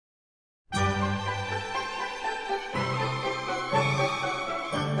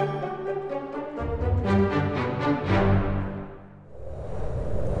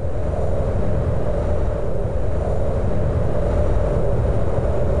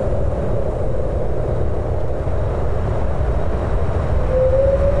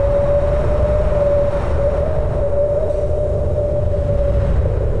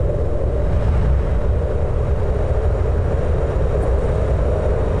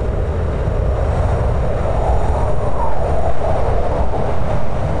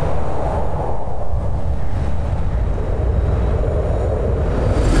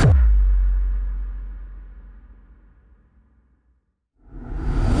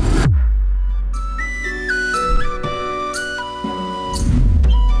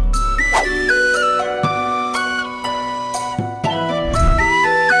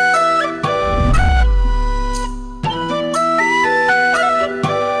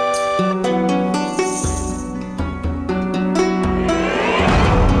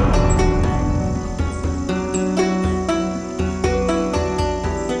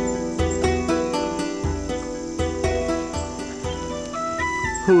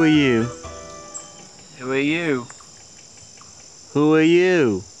Who are you? Who are you? Who are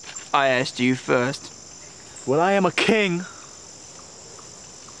you? I asked you first. Well, I am a king.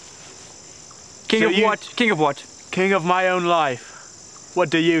 King of what? King of what? King of my own life. What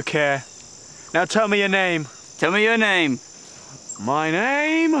do you care? Now tell me your name. Tell me your name. My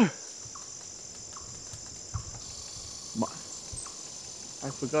name? I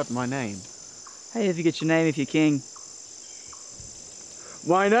forgot my name. Hey, if you get your name if you're king.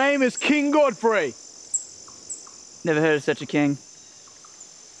 My name is King Godfrey. Never heard of such a king.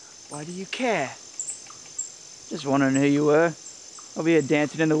 Why do you care? Just wondering who you were. I'll be here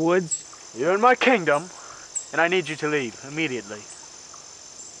dancing in the woods. You're in my kingdom, and I need you to leave immediately.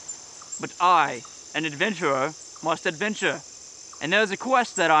 But I, an adventurer, must adventure. And there's a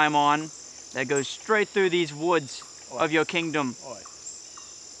quest that I'm on that goes straight through these woods of your kingdom. Oi.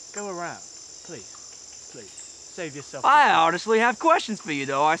 Go around, please. Please, save yourself. I honestly have questions for you,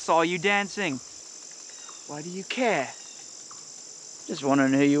 though. I saw you dancing. Why do you care? Just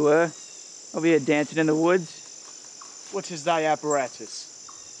wondering who you were. I'll be here dancing in the woods. What is thy apparatus?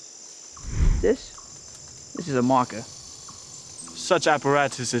 This is a marker. Such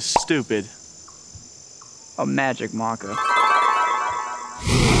apparatus is stupid. A magic marker.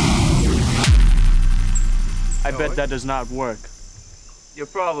 I bet that does not work. You're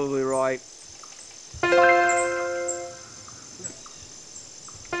probably right.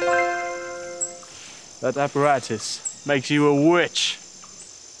 That apparatus makes you a witch.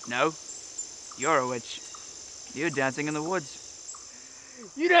 No, you're a witch. You're dancing in the woods.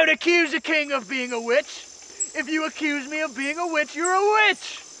 You don't accuse a king of being a witch. If you accuse me of being a witch, you're a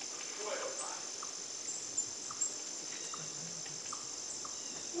witch.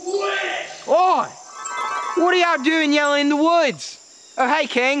 Witch! Oi! What are y'all doing yelling in the woods? Oh, hey,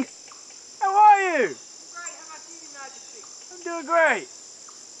 king. How are you? Great, how about you, Your Majesty? I'm doing great.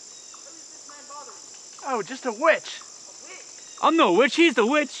 Who is this man bothering? Oh, just a witch. A witch? I'm no witch, he's the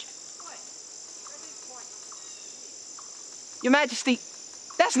witch. What? At this point, Your Majesty,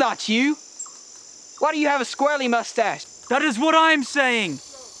 that's not you. Why do you have a squirrely mustache? That is what I'm saying. you're a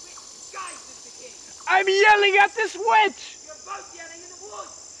witch disguised as the king. I'm yelling at this witch. You're both yelling in the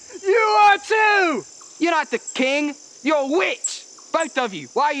woods. You are too. You're not the king. You're a witch. Both of you.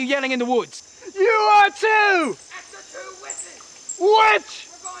 Why are you yelling in the woods? You are too. That's the two witches. Witch.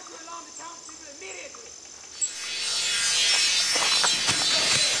 We're going to alarm the townspeople immediately.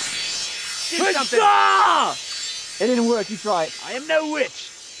 Do something. Huzzah! It didn't work. You try it. I am no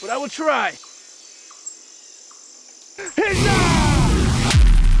witch, but I will try. Huzzah!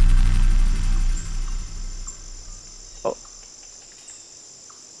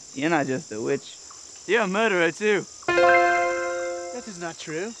 You're not just a witch. You're a murderer, too. That is not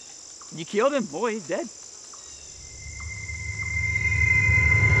true. You killed him. Boy, he's dead.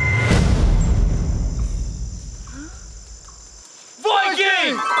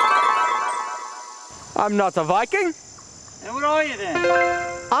 Viking! I'm not a Viking. And what are you then?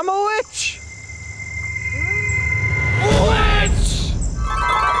 I'm a witch.